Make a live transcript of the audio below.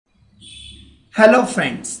Hello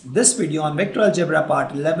friends, this video on Vector Algebra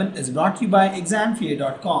part 11 is brought to you by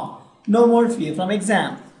examfear.com. No more fear from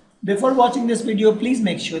exam. Before watching this video, please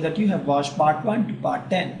make sure that you have watched part 1 to part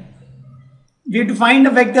 10. We have to find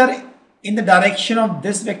a vector in the direction of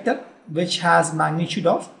this vector which has magnitude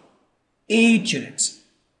of 8 units.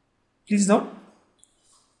 Please note,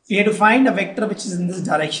 we have to find a vector which is in this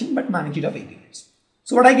direction but magnitude of 8 units.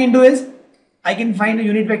 So what I can do is, I can find a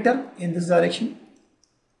unit vector in this direction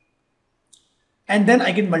and then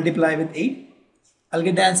I can multiply with 8. I'll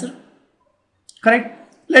get the answer.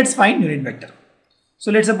 Correct? Let's find unit vector.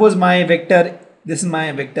 So let's suppose my vector, this is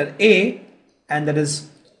my vector A, and that is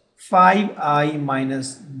 5i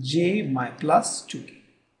minus j plus 2k.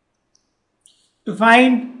 To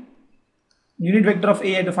find unit vector of A,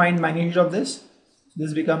 I have to find magnitude of this.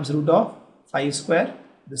 This becomes root of 5 square,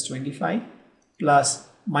 this 25, plus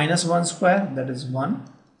minus 1 square, that is 1,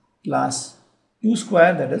 plus 2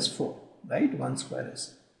 square, that is 4. Right, 1 square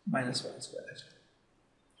is minus 1 square.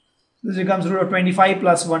 This becomes root of 25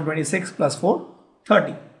 plus 1, 26 plus 4,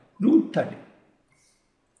 30, root 30.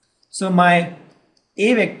 So my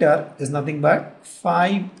A vector is nothing but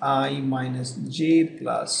 5i minus j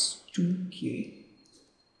plus 2k,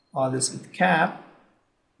 all this with cap,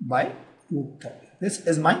 by root 30. This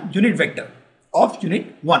is my unit vector of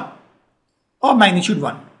unit 1 or magnitude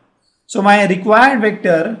 1. So my required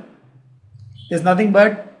vector is nothing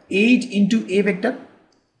but 8 into A vector.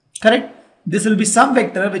 Correct? This will be some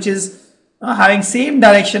vector which is having same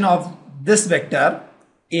direction of this vector,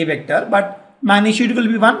 A vector, but magnitude will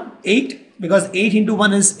be 1, 8, because 8 into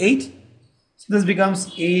 1 is 8. So this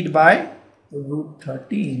becomes 8 by root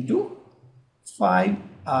 30 into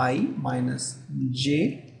 5i minus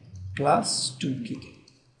j plus 2k.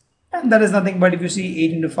 And that is nothing but, if you see,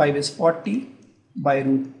 8 into 5 is 40 by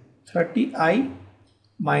root 30i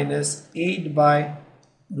minus 8 by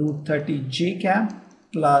root 30 j cap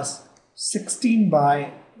plus 16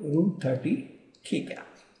 by root 30 k cap.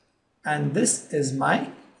 And this is my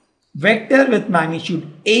vector with magnitude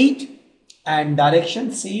 8 and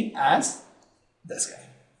direction same as this guy.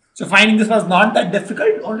 So finding this was not that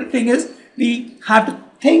difficult. Only thing is, we have to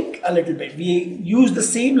think a little bit. We use the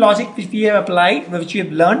same logic which we have applied, which we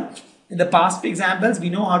have learned in the past examples. We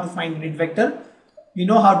know how to find unit vector. We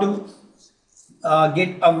know how to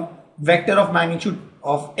get a vector of magnitude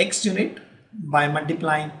of x unit by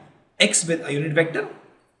multiplying x with a unit vector,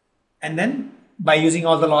 and then by using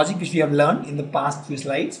all the logic which we have learned in the past few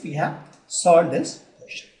slides, we have solved this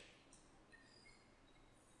question.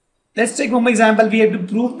 Let's take one more example. We have to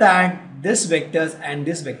prove that this vectors and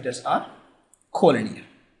this vectors are collinear.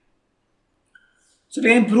 So we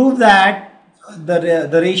can prove that the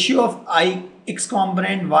ratio of x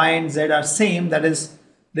component, y and z are same, that is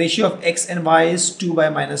ratio of x and y is 2 by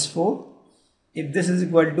minus 4. If this is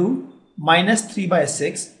equal to minus 3 by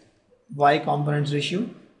 6 y components ratio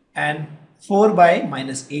and 4 by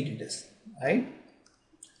minus 8 it is, right?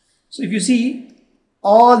 So if you see,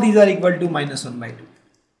 all these are equal to minus 1 by 2.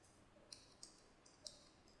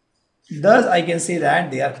 Thus I can say that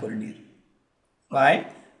they are collinear. Why?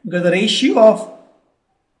 Because the ratio of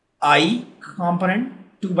I component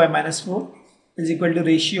 2 by minus 4 is equal to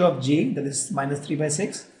ratio of j, that is minus 3 by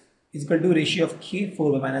 6, is equal to ratio of k,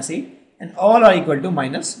 4 by minus 8, and all are equal to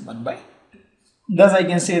minus 1 by 2. Thus I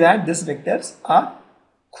can say that these vectors are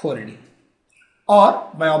collinear.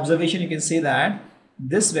 Or by observation you can say that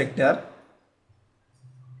this vector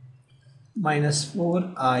minus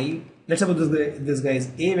 4i, let's suppose this guy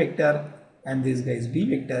is A vector and this guy is B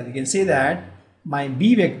vector. You can say that my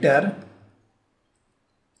B vector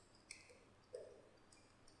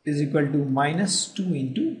is equal to minus 2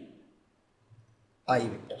 into I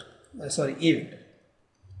vector, A vector.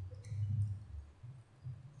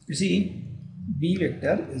 You see, B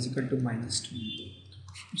vector is equal to minus 2 into A.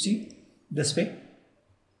 You see, this way.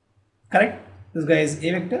 Correct? This guy is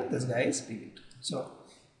A vector, this guy is B vector. So,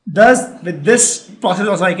 thus with this process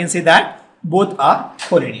also I can say that both are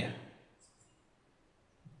collinear.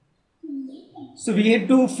 So we have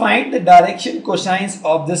to find the direction cosines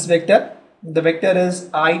of this vector. The vector is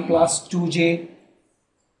I plus 2j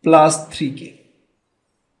plus 3k.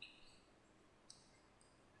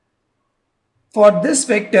 For this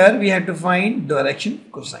vector, we have to find direction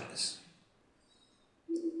cosines.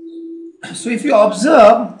 So if you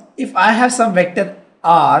observe, if I have some vector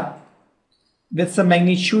r with some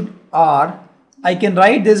magnitude r, I can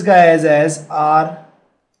write this guy as r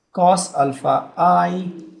cos alpha I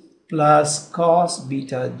plus cos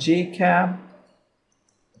beta j cap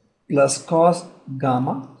plus cos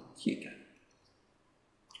gamma k cap.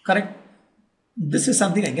 Correct? This is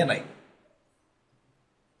something I can write.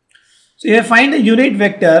 So if I find a unit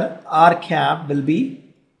vector r cap will be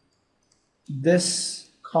this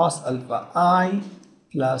cos alpha I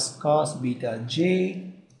plus cos beta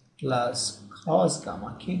j plus cos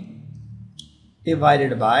gamma k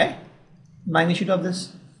divided by magnitude of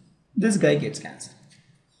this. This guy gets cancelled.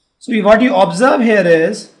 So what you observe here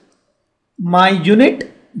is my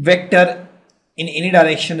unit vector in any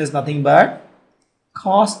direction is nothing but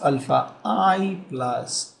cos alpha I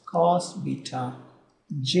plus cos beta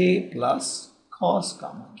j plus cos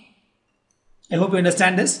gamma k. I hope you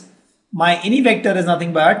understand this. My any vector is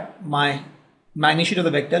nothing but my magnitude of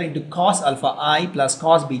the vector into cos alpha I plus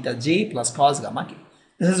cos beta j plus cos gamma k.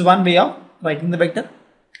 This is one way of writing the vector.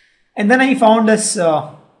 And then I found this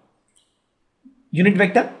unit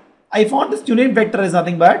vector. I found this unit vector is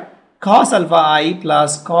nothing but cos alpha I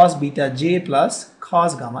plus cos beta j plus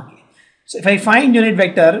cos gamma k. So if I find unit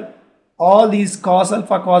vector, all these cos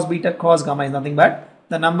alpha, cos beta, cos gamma is nothing but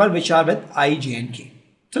the number which are with I, j and k.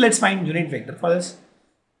 So let's find unit vector for this.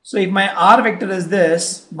 So if my r vector is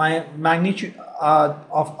this, my magnitude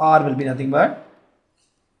of r will be nothing but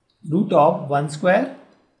root of 1 square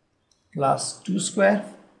plus 2 square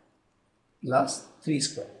plus 3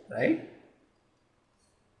 square, right?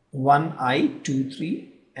 1i, 2,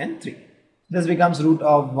 3 and 3. This becomes root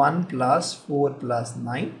of 1 plus 4 plus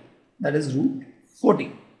 9, that is root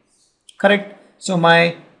 14. Correct? So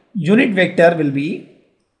my unit vector will be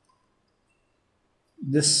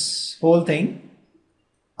this whole thing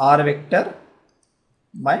r vector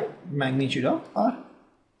by magnitude of r.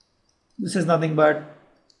 This is nothing but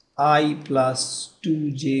I plus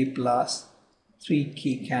 2j plus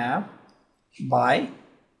 3k cap by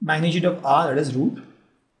magnitude of r, that is root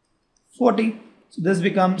 40. So this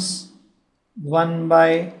becomes 1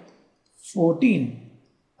 by 14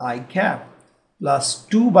 I cap plus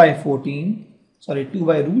 2 by 14, sorry 2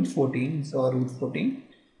 by root 14, so root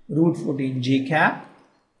 14 j cap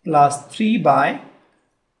plus 3 by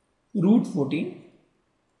root 14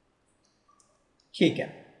 k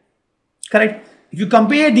cap. Correct? If you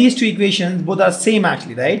compare these two equations, both are same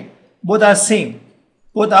actually, right? Both are same.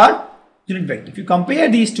 Both are unit vector. If you compare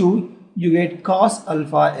these two, you get cos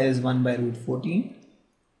alpha is 1 by root 14.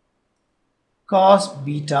 Cos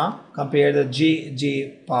beta, compare the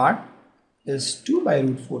j part, is 2 by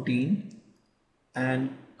root 14.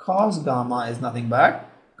 And cos gamma is nothing but,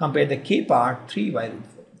 compare the k part, 3 by root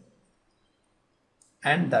 14.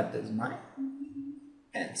 And that is my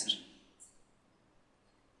answer.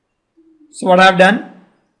 So what I have done,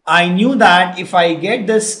 I knew that if I get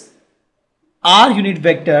this r unit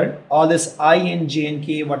vector, all this I and j and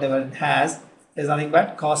k, whatever it has, is nothing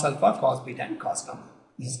but cos alpha, cos beta and cos gamma.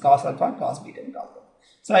 This is cos alpha, cos beta and cos gamma.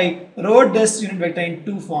 So I wrote this unit vector in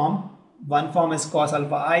two forms. One form is cos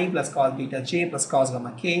alpha I plus cos beta j plus cos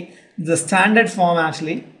gamma k. The standard form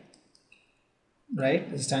actually, right?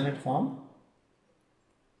 The standard form.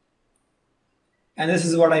 And this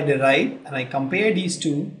is what I derived, and I compare these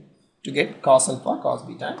two to get cos alpha, cos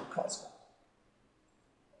beta and cos gamma.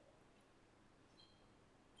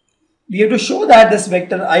 We have to show that this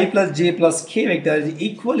vector I plus j plus k vector is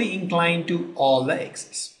equally inclined to all the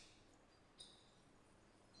x's.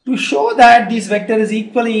 To show that this vector is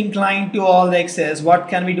equally inclined to all the x's, what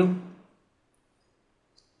can we do?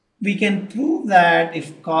 We can prove that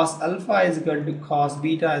if cos alpha is equal to cos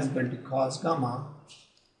beta is equal to cos gamma,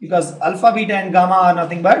 because alpha, beta and gamma are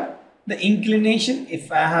nothing but the inclination.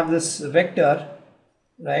 If I have this vector,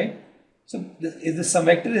 right? So if this some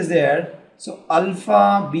vector is there, so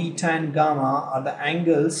alpha, beta and gamma are the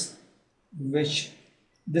angles which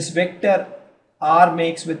this vector r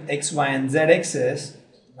makes with x, y and z axis,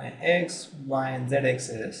 my x, y and z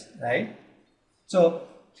axis, right? So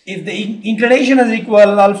if the inclination is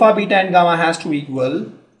equal, alpha, beta and gamma has to be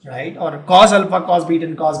equal, right? Or cos alpha, cos beta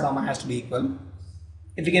and cos gamma has to be equal.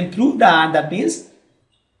 If we can prove that, that means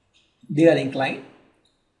they are inclined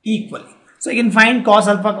equally. So I can find cos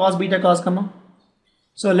alpha, cos beta, cos gamma.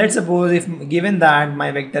 So let's suppose if given that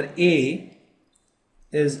my vector A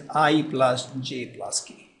is I plus j plus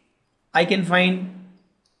k, I can find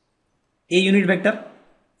A unit vector.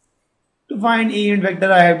 To find A unit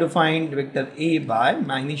vector, I have to find vector A by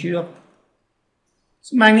magnitude of.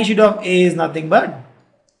 So magnitude of A is nothing but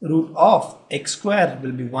root of x square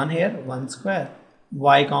will be 1 here, 1 square.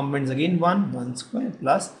 Y component is again 1, 1 square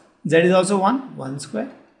plus z is also 1, 1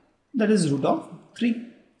 square. That is root of 3.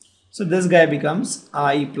 So this guy becomes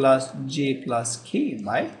I plus j plus k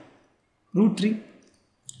by root 3.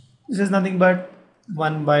 This is nothing but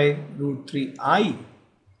 1 by root 3 I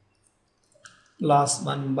plus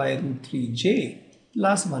 1 by root 3 j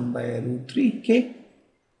plus 1 by root 3 k.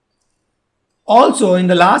 Also in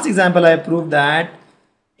the last example I proved that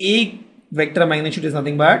A vector magnitude is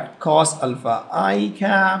nothing but cos alpha I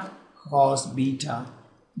cap cos beta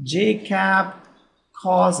j cap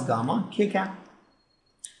cos gamma k cap.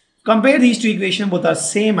 Compare these two equations, both are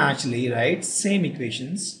same actually, right? Same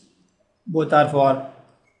equations. Both are for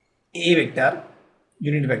a vector,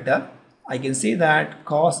 unit vector. I can say that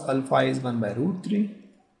cos alpha is 1 by root 3,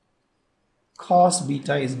 cos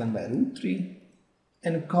beta is 1 by root 3,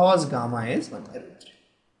 and cos gamma is 1 by root 3.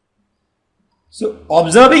 So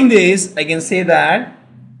observing this, I can say that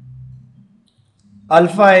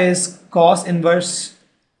alpha is cos inverse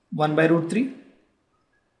 1 by root 3,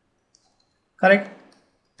 correct?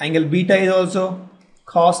 Angle beta is also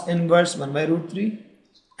cos inverse 1 by root 3,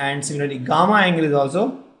 and similarly gamma angle is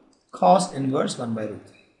also cos inverse 1 by root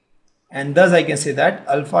 3. And thus I can say that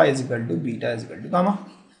alpha is equal to beta is equal to gamma.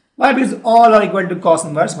 Why? Because all are equal to cos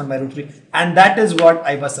inverse 1 by root 3, and that is what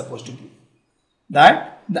I was supposed to do.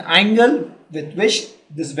 That the angle with which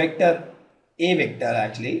this vector a vector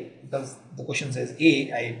actually, because the question says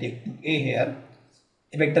a, I take a here,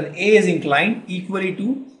 a vector a is inclined equally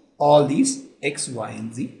to all these x, y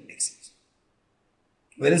and z axes.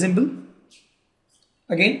 Very simple.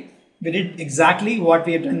 Again, we did exactly what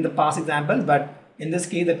we have done in the past example, but in this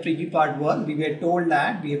case the tricky part was we were told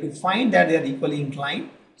that we have to find that they are equally inclined.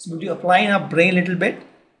 So we have to apply our brain a little bit,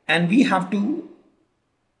 and we have to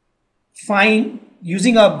find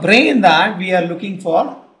using our brain that we are looking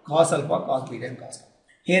for cos alpha, cos beta and cos gamma.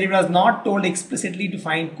 Here it was not told explicitly to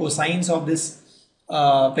find cosines of this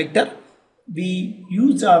vector. We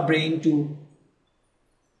used our brain to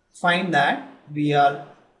find that the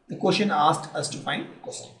question asked us to find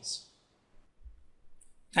cosines.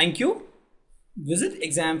 Thank you. Visit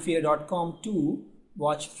examfear.com to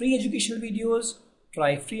watch free educational videos,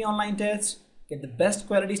 try free online tests, get the best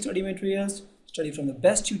quality study materials, study from the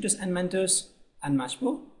best tutors and mentors, and much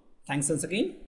more. Thanks once again.